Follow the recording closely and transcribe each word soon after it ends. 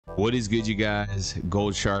What is good, you guys?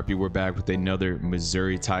 Gold Sharpie, we're back with another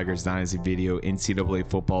Missouri Tigers Dynasty video. NCAA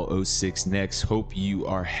football 06 next. Hope you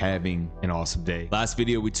are having an awesome day. Last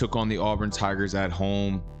video, we took on the Auburn Tigers at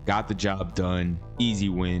home, got the job done. Easy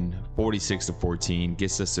win, 46-14,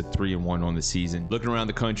 gets us to 3-1 on the season. Looking around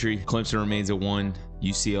the country, Clemson remains at 1,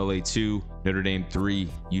 UCLA 2, Notre Dame 3,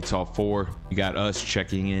 Utah 4. You got us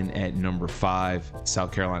checking in at number 5,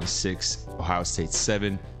 South Carolina 6, Ohio State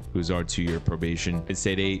 7. Who's our 2-year probation. Penn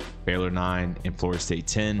State 8, Baylor 9, and Florida State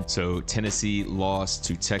 10. So Tennessee lost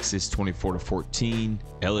to Texas 24-14.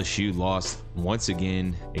 LSU lost once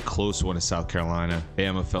again, a close one to South Carolina.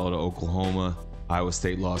 Bama fell to Oklahoma. Iowa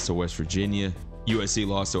State lost to West Virginia. USC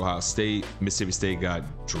lost to Ohio State. Mississippi State got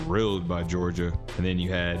drilled by Georgia. And then you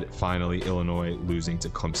had finally Illinois losing to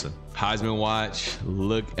Clemson. Heisman watch,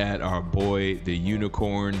 look at our boy, the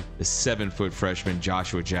unicorn, the 7-foot freshman,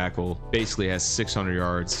 Joshua Jackal. Basically has 600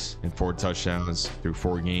 yards and 4 touchdowns through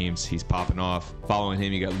 4 games. He's popping off. Following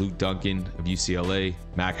him, you got Luke Duncan of UCLA,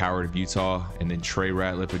 Mac Howard of Utah, and then Trey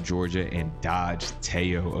Ratliff of Georgia and Dodge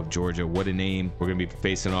Teo of Georgia. What a name. We're going to be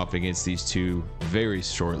facing off against these two very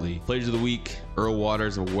shortly. Players of the week, Earl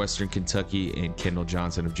Waters of Western Kentucky and Kendall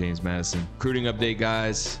Johnson of James Madison. Recruiting update,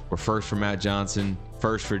 guys. We're first for Matt Johnson,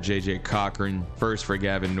 first for JJ Cochran, first for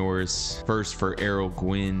Gavin Norris, first for Errol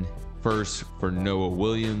Gwynn, first for Noah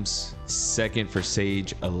Williams, second for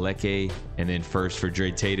Sage Aleke, and then first for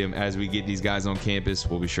Dre Tatum. As we get these guys on campus,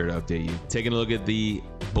 we'll be sure to update you. Taking a look at the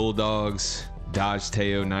Bulldogs, Dodge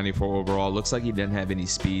Teo, 94 overall. Looks like he doesn't have any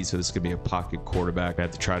speed, so this could be a pocket quarterback. I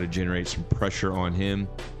have to try to generate some pressure on him.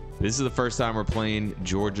 This is the first time we're playing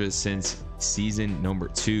Georgia since season number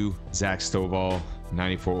 2. Zach Stovall,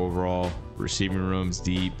 94 overall. Receiving room's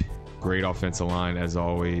deep. Great offensive line as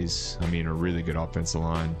always. I mean, a really good offensive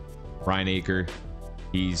line. Ryan Aker,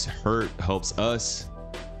 he's hurt, helps us.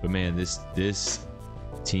 But man, this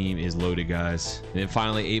team is loaded, guys. And then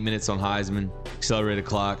finally, 8 minutes on Heisman. Accelerated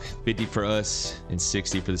clock, 50 for us and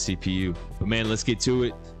 60 for the CPU. But man, let's get to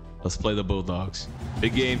it. Let's play the Bulldogs.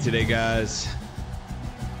 Big game today, guys.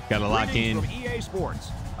 Got to lock in.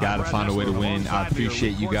 Got to find a way to win. I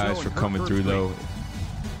appreciate you guys for coming through, though.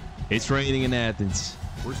 It's raining in Athens,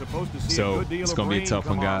 so it's going to be a tough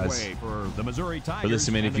one, guys. But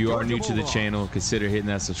listen, man, if you are new to the channel, consider hitting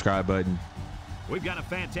that subscribe button. We've got a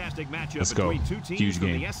fantastic matchup Let's go. between two teams Huge from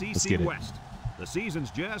game. the SEC Let's get it. West. The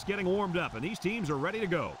season's just getting warmed up, and these teams are ready to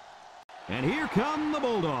go. And here come the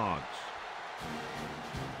Bulldogs.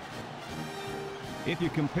 If you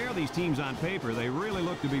compare these teams on paper, they really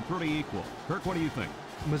look to be pretty equal. Kirk, what do you think?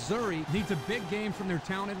 Missouri needs a big game from their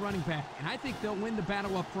talented running back, and I think they'll win the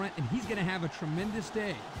battle up front, and he's going to have a tremendous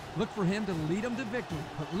day. Look for him to lead them to victory,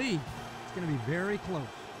 but Lee, it's going to be very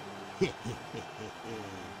close.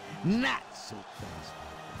 Not so fast.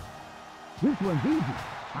 This one's easy.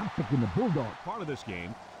 I'm picking the Bulldogs. Part of this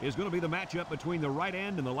game is going to be the matchup between the right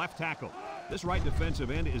end and the left tackle. This right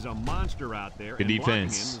defensive end is a monster out there. Good and blocking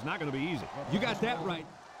defense. him is not going to be easy. You got that right.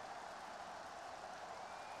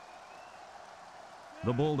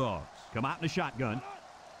 The Bulldogs come out in a shotgun.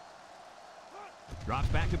 Drops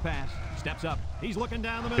back to pass. Steps up. He's looking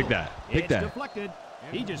down the middle. Pick that. Pick that. It's deflected.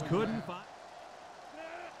 He just couldn't find.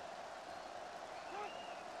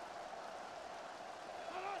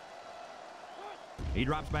 He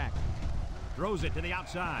drops back. Throws it to the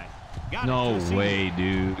outside. Got No it to the way,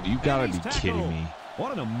 dude. You got to And be he's kidding tackled. me.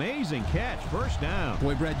 What an amazing catch. First down.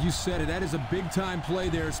 Boy, Brad, you said it. That is a big-time play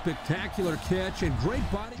there. Spectacular catch and great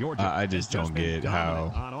body. Georgia I just has don't been get how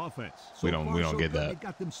dominant on offense. we don't get They that.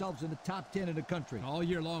 got themselves in the top 10 in the country. All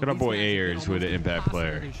year long. Look at our these boy guys have been Ayers with an almost impact impossible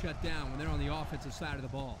player. to shut down when they're on the offensive side of the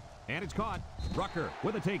ball. And it's caught. Rucker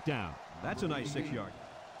with a takedown. That's a nice 6-yard.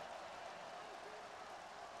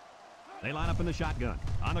 They line up in the shotgun.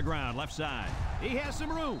 On the ground, left side. He has some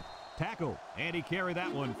room. Tackle. And he carried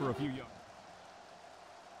that one for a few yards.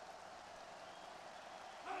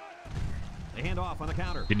 They hand off on the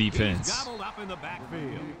counter. Good defense. He's gobbled up in the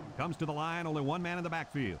backfield. Comes to the line, only one man in the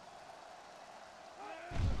backfield.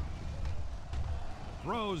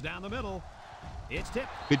 Throws down the middle. It's tipped.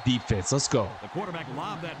 Good defense. Let's go. The quarterback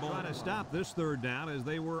lobbed that ball to stop this third down as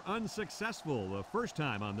they were unsuccessful the first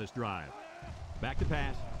time on this drive. Back to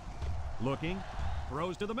pass. Looking.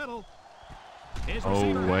 Throws to the middle. His Oh,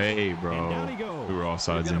 receiver way, has it, bro. and down he goes. We were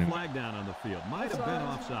offsides They've got in a him. flag down on the field. Might have been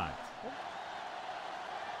offside.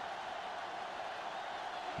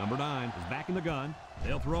 Number 9 is back in the gun.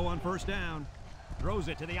 They'll throw on first down. Throws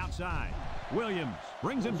it to the outside. Williams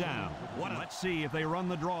brings him down. Let's see if they run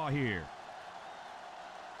the draw here.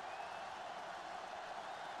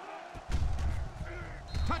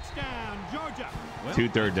 Touchdown, Georgia. Well, 2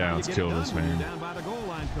 third downs kill this, man. Down by the goal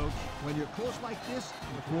line, coach. When you're close like this,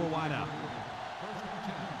 4 wide out.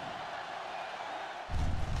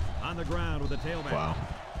 On the ground with the tailback. Wow.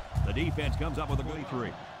 The defense comes up with a 23.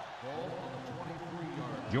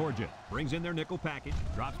 Georgia brings in their nickel package,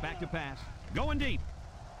 drops back to pass, going deep.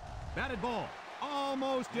 Batted ball,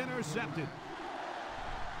 almost intercepted.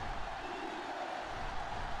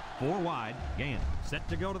 4 wide, Gann set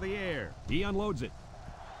to go to the air. He unloads it.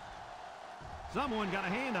 Someone got a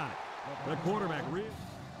hand on it. The quarterback reels.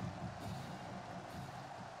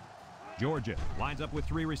 Georgia lines up with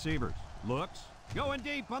 3 receivers. Looks, going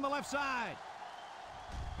deep on the left side.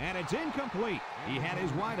 And it's incomplete. He had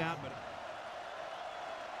his wide out, but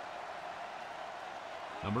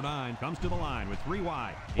number 9 comes to the line with 3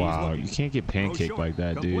 wide. Wow, you can't get pancaked like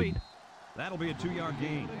that, complete. dude. That'll be a 2-yard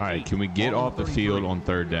gain. All right, can we get off the field on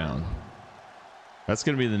 3rd down? That's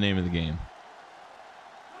going to be the name of the game.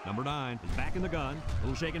 Number 9 is back in the gun.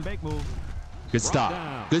 Little shake and bake move. Good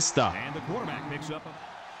stop. Good stop. And the quarterback picks up.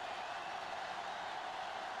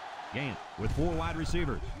 Gann with 4 wide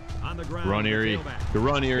receivers on the ground. Run, Erie. The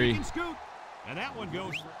run, Erie. Scoot. And that one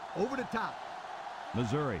goes over the top.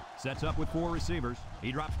 Missouri sets up with 4 receivers.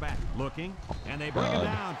 He drops back, looking, and they bring him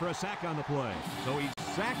down for a sack on the play. So he's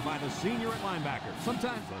sacked by the senior at linebacker.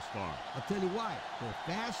 Sometimes thus far. I'll tell you why.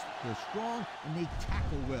 They're fast, they're strong, and they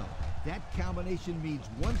tackle well. That combination means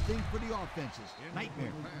one thing for the offenses.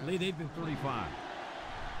 Nightmare. Lee, they've been 35.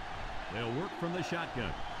 They'll work from the shotgun.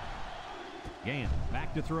 Gann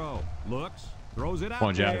back to throw. Looks, throws it out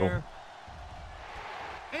on, there.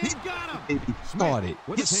 And he got him. Got it.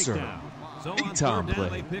 With Yes, a sir. takedown. So Big on time 3rd down,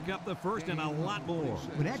 play. they pick up the first and a lot more.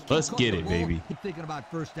 When that kid Let's caught get the it, ball, baby. He wasn't thinking about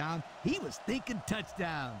first down. He was thinking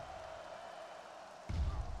touchdown.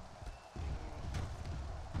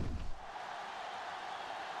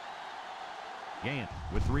 Gann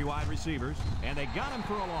with 3 wide receivers, and they got him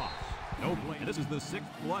for a loss. No play. This is the 6th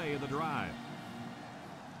play of the drive.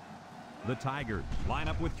 The Tigers line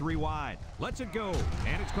up with 3 wide. Lets it go,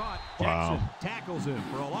 and it's caught. Wow. Jackson tackles him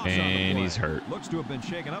for a loss on the And play. he's hurt. Looks to have been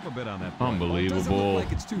shaken up a bit on that play. Unbelievable. It doesn't look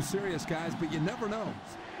like it's too serious, guys, but you never know.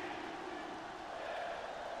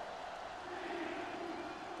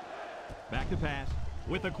 Back to pass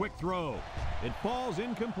with a quick throw. It falls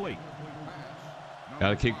incomplete. Got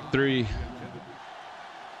to kick 3.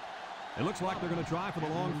 It looks like they're going to try for the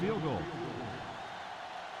long field goal.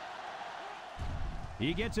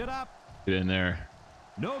 He gets it up. Get in there.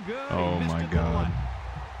 No good. Oh, He missed my it to the God. left.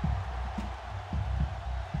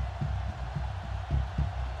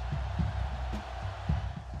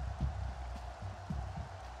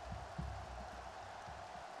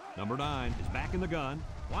 Number 9 is back in the gun.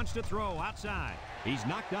 Wants to throw outside. He's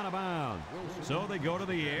knocked out of bounds. So they go to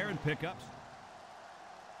the air and pickups.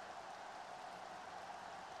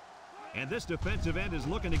 And this defensive end is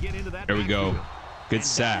looking to get into that. There we go. backfield. Good And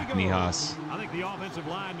sack, there he goes. Mijas. I think the offensive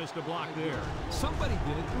line missed a block there. Somebody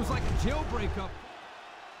did. It was like a jailbreak up.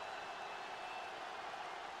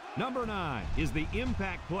 Number 9 is the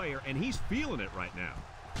impact player, and he's feeling it right now.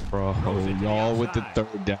 Bro, y'all with the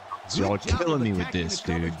 3rd down. Y'all Good job killing of me with attacking this,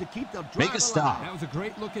 the coverage dude. to keep the Make drive a alive. stop. That was a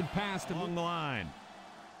great looking pass to Along the line.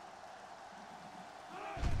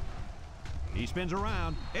 He spins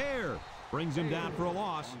around. Air brings him down for a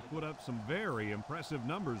loss. Put up some very impressive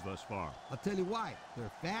numbers thus far. I'll tell you why.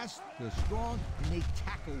 They're fast, they're strong, and they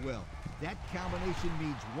tackle well. That combination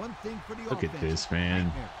means one thing for the Look offense. at this, man.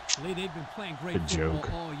 Nightmare. Lee, they've been playing great Good football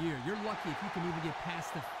joke. all year. You're lucky if you can even get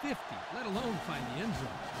past the 50, let alone find the end zone.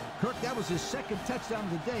 Kirk, that was his 2nd touchdown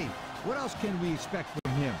of the day. What else can we expect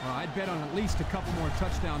from him? I'd bet on at least a couple more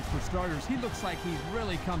touchdowns for starters. He looks like he's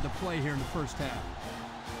really come to play here in the first half.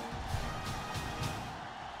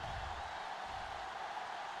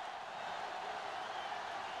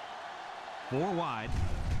 Four wide.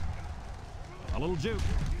 A little juke.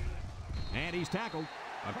 And he's tackled.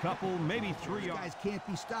 A couple, maybe 3 These yards. guys can't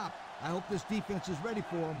be stopped. I hope this defense is ready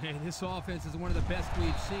for him. Man, this offense is one of the best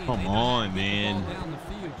we've seen. Come They know how on, to get the ball man. down the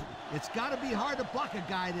field. It's got to be hard to block a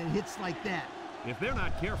guy that hits like that. If they're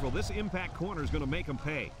not careful, this impact corner is going to make them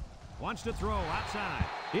pay. Wants to throw outside.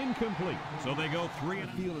 Incomplete. So they go 3 and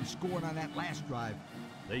Field and scoring on that last drive.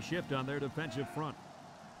 they shift on their defensive front.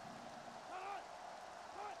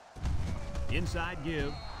 Inside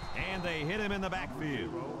give. And they hit him in the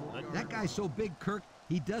backfield. That guy's so big, Kirk,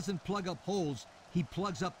 he doesn't plug up holes. He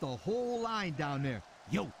plugs up the whole line down there.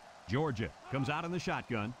 Yo. Georgia comes out in the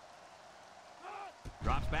shotgun.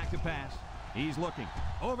 Drops back to pass. He's looking.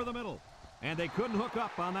 Over the middle. And they couldn't hook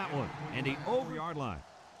up on that one. And the over-yard line.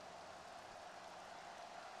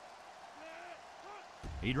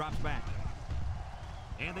 He drops back.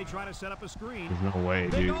 And they try to set up a screen. There's no way,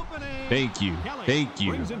 Big dude. opening. Thank you. Kelly Thank you.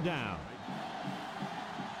 brings him down.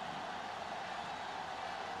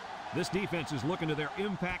 This defense is looking to their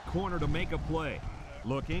impact corner to make a play.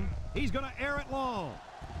 Looking. He's going to air it long.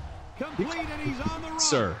 Complete, and he's on the run.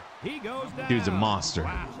 Sir. He goes down. Dude's a monster.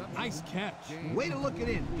 Wow, nice catch. Way to look it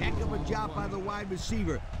in. Heck of a job by the wide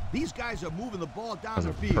receiver. These guys are moving the ball down That's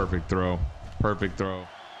the a field. perfect throw. Perfect throw.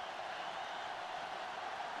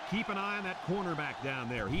 Keep an eye on that cornerback down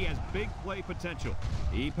there. He has big play potential.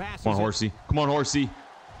 He passes. Come on, Horsey. Come on, Horsey.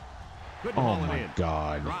 Couldn't Oh, haul it my in.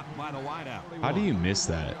 God. Dropped by the wideout. How do you miss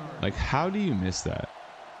that? Like, how do you miss that?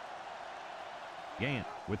 Gant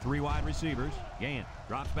with 3 wide receivers. Gant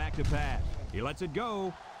drops back to pass. He lets it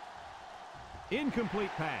go.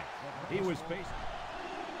 Incomplete pass. He was facing.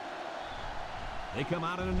 They come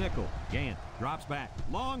out in a nickel. Gant drops back.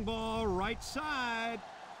 Long ball, right side.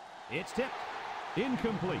 It's tipped.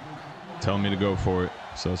 Incomplete. Telling me to go for it,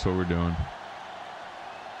 so that's what we're doing.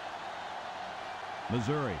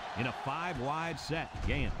 Missouri in a 5-wide set.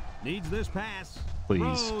 Gant needs this pass. Please,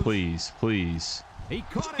 Throws. please, please. He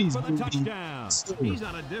caught it for the touchdown. He's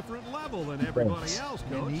on a different level than everybody else,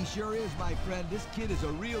 And Coach. he sure is, my friend. This kid is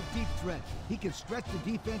a real deep threat. He can stretch the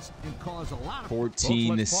defense and cause a lot of...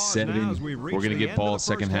 14-7. We're going to get ball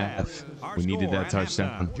second half. We needed that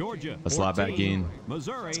touchdown. Georgia, Let's slide back in.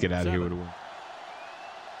 Missouri, Let's get out of here 7. with a win.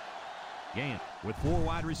 Gant with 4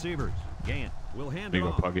 wide receivers. Gant will hand There you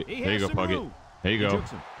it go, off. Puckett. He There you has go, some Puckett. room. There you He go. took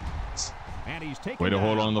some. And he's taken Way to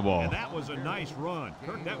hold down. on to the ball. And that was a nice run.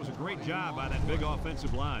 Kirk, that was a great job by that big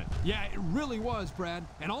offensive line. Yeah, it really was, Brad.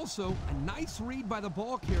 And also a nice read by the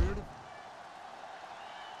ball carrier.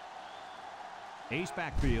 Ace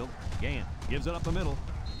backfield. Gant gives it up the middle.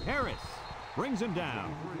 Harris brings him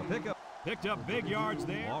down. Picked up big yards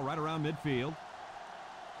there. All right around midfield.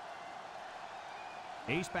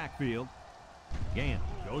 Ace backfield. Gant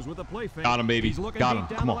goes with the play fake. Got him, baby. He's looking Got deep him.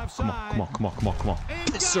 down Come the on, left come on, side. come on, come on, come on, come on. And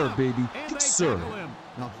Yes, sir, got baby. him. And Yes, they sir. tackle him.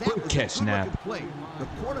 Now that Good was catch, a good-looking Nap. play. The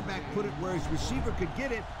quarterback put it where his receiver could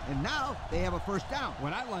get it, and now they have a first down.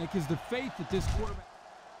 What I like is the faith that this quarterback...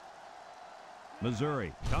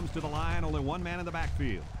 Missouri comes to the line, only one man in the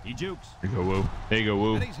backfield. He jukes, There you go, Woo. There you go,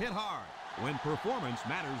 Woo. and he's hit hard when performance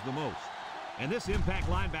matters the most. And this impact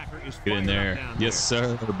linebacker is Get in fired there. up down Yes,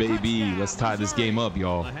 there. sir, baby. Touchdown, Let's tie this Missouri. game up,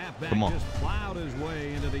 y'all. The halfback Come on. just plowed his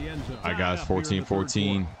way into the end zone. All right, guys, Tied up here in the third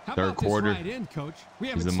 14-14. How Third about this quarter. right in, Coach? We These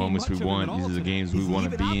haven't are the seen moments we much of him at want. all These are the today. games we Is he want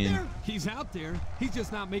to even out be in. there? He's out there. He's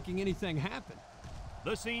just not making anything happen.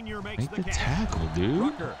 The senior makes Make the catch. tackle, dude.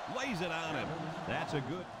 Rucker lays it on him. That's a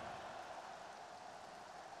good.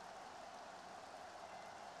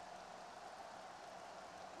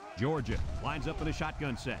 Georgia lines up in a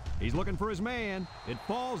shotgun set. He's looking for his man. It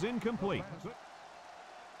falls incomplete.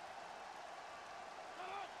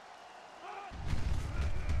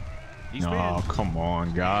 He spins. Oh, come on,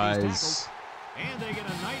 And guys. he's tackled. And they get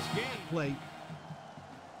a nice gain. Play.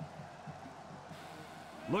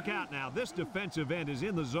 Look out now. This defensive end is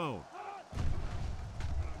in the zone.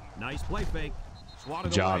 Nice play fake.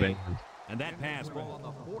 Swatted Good job, away. Andrew. And that pass ball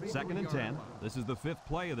on the 2nd and 10. This is the 5th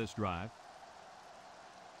play of this drive.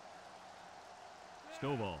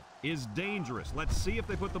 Stovall is dangerous. Let's see if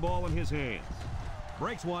they put the ball in his hands.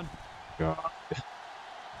 Breaks one. God.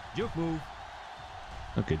 Juke move.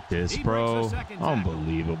 Look at this, He bro. breaks the second tackle.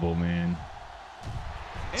 Unbelievable, man.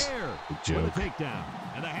 Air Good with joke. a takedown.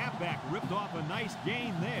 And the halfback ripped off a nice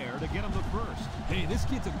gain there to get him the first. Hey, this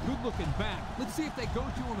kid's a good-looking back. Let's see if they go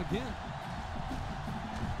to him again.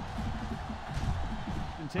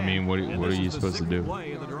 I mean, what And are this you is the supposed to 6th do?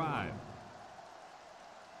 Play of the drive.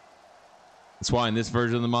 That's why in this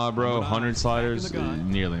version of the mod, bro, Moving on, 100 back sliders, in the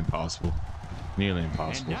gun. nearly impossible. Nearly And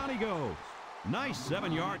impossible. down he goes. Nice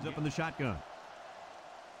 7 yards up in the shotgun.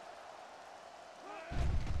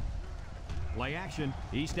 Play action.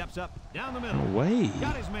 He steps up down the middle. No way.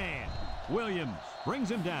 Got his man. Williams brings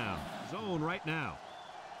him down. Zone right now.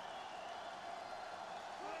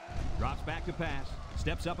 Drops back to pass.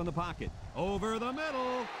 Steps up in the pocket. Over the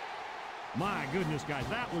middle. My goodness, guys,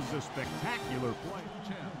 that was a spectacular play.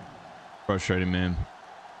 Frustrating, man.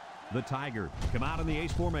 The Tigers come out in the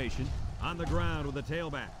ace formation. On the ground with the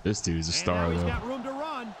tailback. This dude's a And star, now he's though. got room to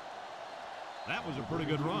run. That was a pretty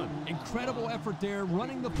good run. Incredible effort there,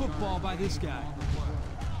 running the football by this guy.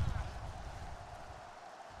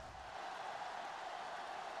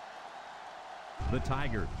 The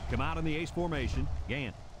Tigers come out in the ace formation.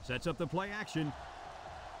 Gant sets up the play action.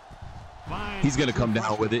 Finds He's going to come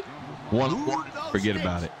down with it. One, Ooh, those forget sticks.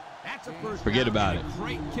 about it. That's a first Forget down. about it.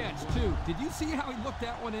 Great catch, too. Did you see how he looked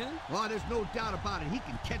that one in? Oh, there's no doubt about it. He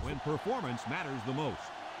can catch when it. performance matters the most.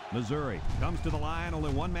 Missouri comes to the line,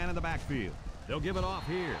 only one man in the backfield. They'll give it off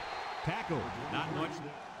here. Tackle. Not much.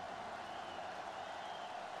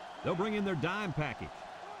 They'll bring in their dime package.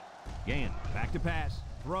 Gant, back to pass.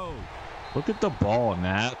 Throws. Look at the ball,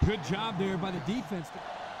 Nat. Good job there by the defense.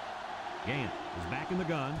 Gant is back in the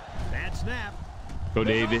gun. Bad snap. Go,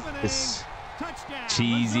 Davis. Touchdown.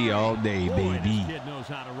 Cheesy all day, Boy, baby. This kid knows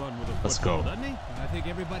how to run with a Let's football, go. doesn't he? I think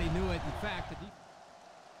everybody knew it. In fact,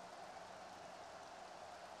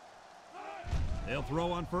 They'll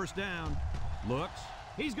throw on first down. Looks.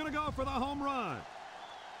 He's going to go for the home run.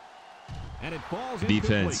 And it falls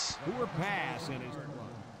Defense. incomplete. Poor pass. And he's...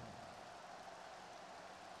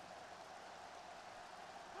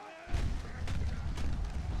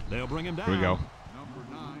 They'll bring him down. Here we go.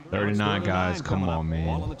 39, guys. Come on,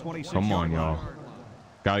 man. Come on, y'all.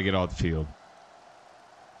 Got to get off the field.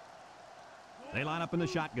 They line up in the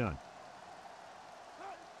shotgun.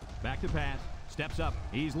 Back to pass. Steps up.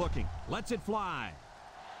 He's looking. Lets it fly.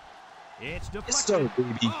 It's deflected. So,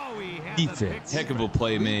 baby. Oh, he had the Defense. pick. Heck of a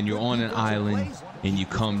play, man. You're on an island, and you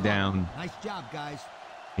come down, Nice job, guys.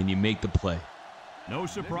 and you make the play. No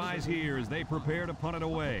surprise here as they prepare to punt it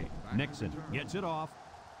away. Nixon gets it off.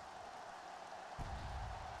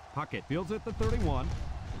 Puckett fields at the 31.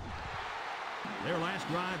 Their last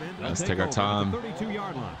drive ended. Let's take our time.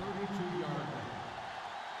 32-yard line.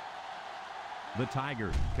 The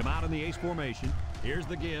Tigers come out in the ace formation. Here's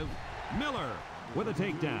the give. Miller with a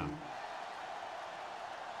takedown.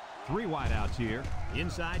 3 wideouts here.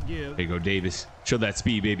 Inside give. There you go, Davis. Show that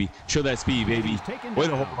speed, baby. Show that speed, baby. Way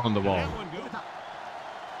to hold on the ball. That one goes.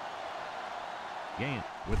 Gant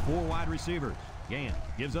with 4 wide receivers. Gant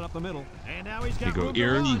gives it up the middle, and now he's got There you room go, to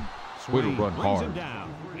Erie. run. Way to Swing run brings hard. him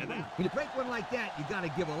down. And then When you break one like that, you got to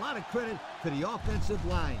give a lot of credit to the offensive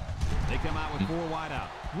line. they come out with 4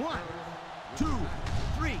 wideouts. 1, 2,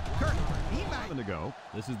 3. Kirk, he might. To go.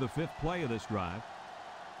 This is the 5th play of this drive.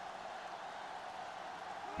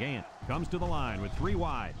 Gant comes to the line with 3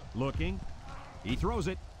 wide. Looking. He throws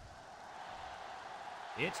it.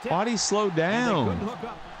 It's tipped. Why'd he slow And they couldn't down? hook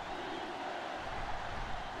up.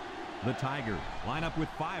 The Tigers line up with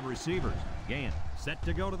 5 receivers. Gant set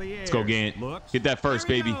to go to the air. Let's go, Gant. Looks. Get that first,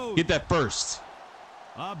 There he baby. goes. Get that first.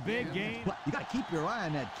 A big gain. You got to keep your eye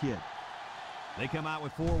on that kid. They come out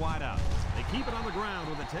with 4 wideouts. They keep it on the ground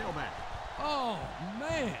with a tailback. oh,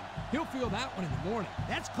 man. He'll feel that one in the morning.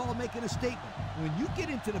 That's called making a statement. When you get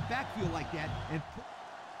into the backfield like that and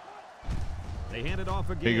They hand it off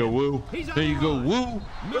again. There you go, Woo. He's on There you the go, run. Woo.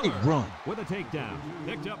 Miller Great run. with a takedown.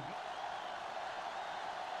 Picked up.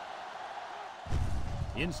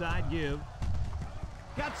 Inside give.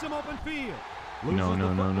 Got some open field. No, Loses no,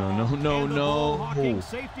 the no, no, football, no, and the no, ball-hawking no.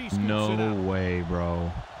 safety scoops it No up. way,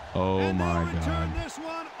 bro. Oh, And my they'll return God. this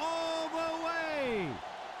one all the way.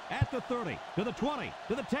 At the 30, to the 20,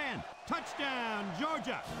 to the 10. Touchdown,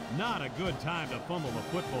 Georgia. Not a good time to fumble the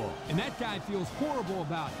football. And that guy feels horrible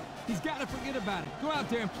about it. He's got to forget about it. Go out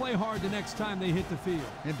there and play hard the next time they hit the field.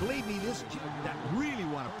 And believe me, this kid that really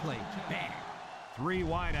want to play bad. 3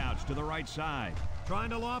 wideouts to the right side. Trying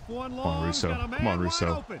to loft one long. Come on, Russo. Got a man Come on, wide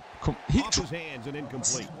Russo. open. Come, Off his hands and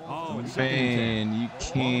incomplete. Oh, it's second and 10. man, you Ball on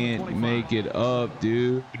the can't 25. make it up,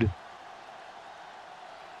 dude.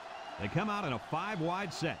 They come out in a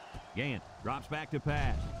 5-wide set. Gant drops back to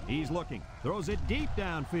pass. He's looking. Throws it deep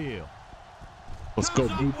downfield. Let's go,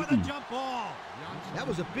 Comes up with a baby. jump ball. That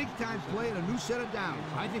was a big-time play and a new set of downs.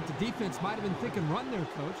 I think the defense might have been thinking run there,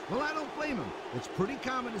 Coach. Well, I don't blame him. It's pretty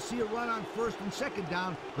common to see a run on first and second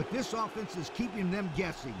down, but this offense is keeping them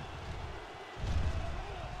guessing.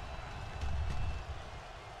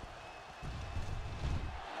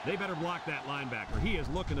 They better block that linebacker. He is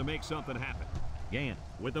looking to make something happen. Gant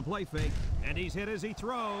with the play fake, and he's hit as he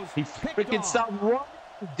throws. He Picked freaking off. stopped running,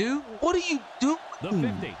 dude. What are you doing? The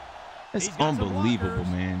 50. That's He's got some unbelievable,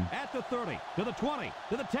 blockers. man. At the 30, to the 20,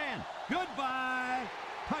 to the 10. Goodbye.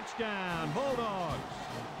 Touchdown, Bulldogs.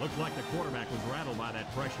 Looks like the quarterback was rattled by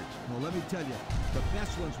that pressure. Well, let me tell you, the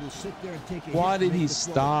best ones will sit there and take a Why hit to did make he the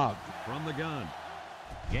throw. stop? From the gun.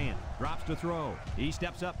 Gant drops to throw. He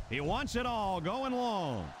steps up. He wants it all going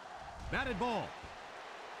long. Batted ball.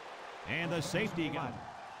 And the safety got it.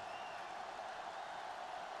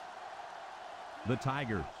 The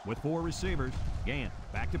Tigers with 4 receivers. Gant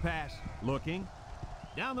back to pass. Looking.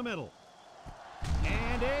 Down the middle.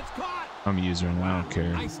 And it's caught. I'm using it. I don't care.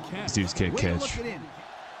 Nice catch. This dude's can't Way to catch. look it in.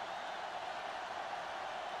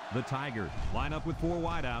 The Tigers line up with 4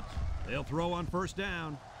 wideouts. They'll throw on first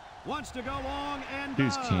down. Wants to go long and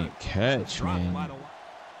Dudes does. can't catch, Dropped man. by the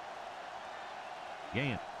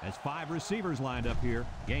Gant has 5 receivers lined up here.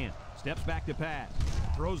 Gant steps back to pass.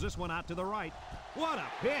 Throws this one out to the right. What a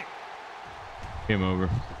pick. Game over.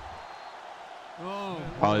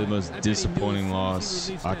 Probably the most disappointing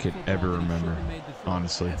loss I could ever remember,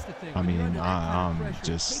 honestly. I mean, I'm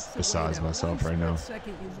just besides myself right now.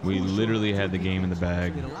 We literally had the game in the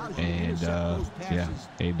bag, and yeah,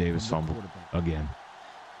 Abe Davis fumbled again.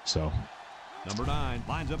 So Number 9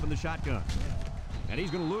 lines up in the shotgun, and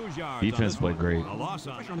he's going to lose yards. Defense played great. A loss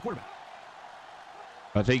on the quarterback.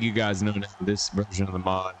 I think you guys know now this version of the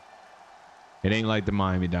mod. It ain't like the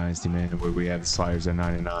Miami Dynasty, man, where we have the sliders at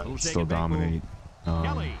 99 and still dominate.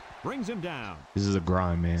 Kelly brings him down. This is a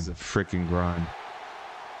grind, man. It's a freaking grind.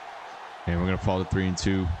 And we're going to fall to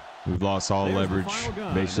 3-2. We've lost all leverage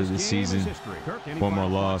basically this season. One more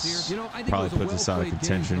loss probably puts us out of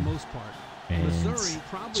contention. And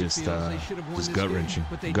just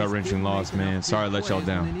gut-wrenching loss, man. Sorry to let y'all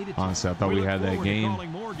down. Honestly, I thought we had that game.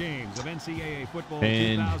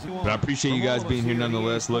 But I appreciate you guys being here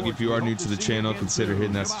nonetheless. Look, if you are new to the channel, consider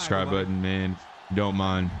hitting that subscribe button, man. If you don't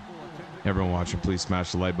mind, everyone watching, please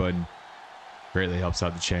smash the like button. Greatly helps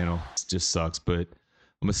out the channel. It just sucks, but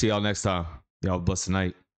I'm going to see y'all next time. Y'all bless the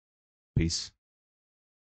night. Peace.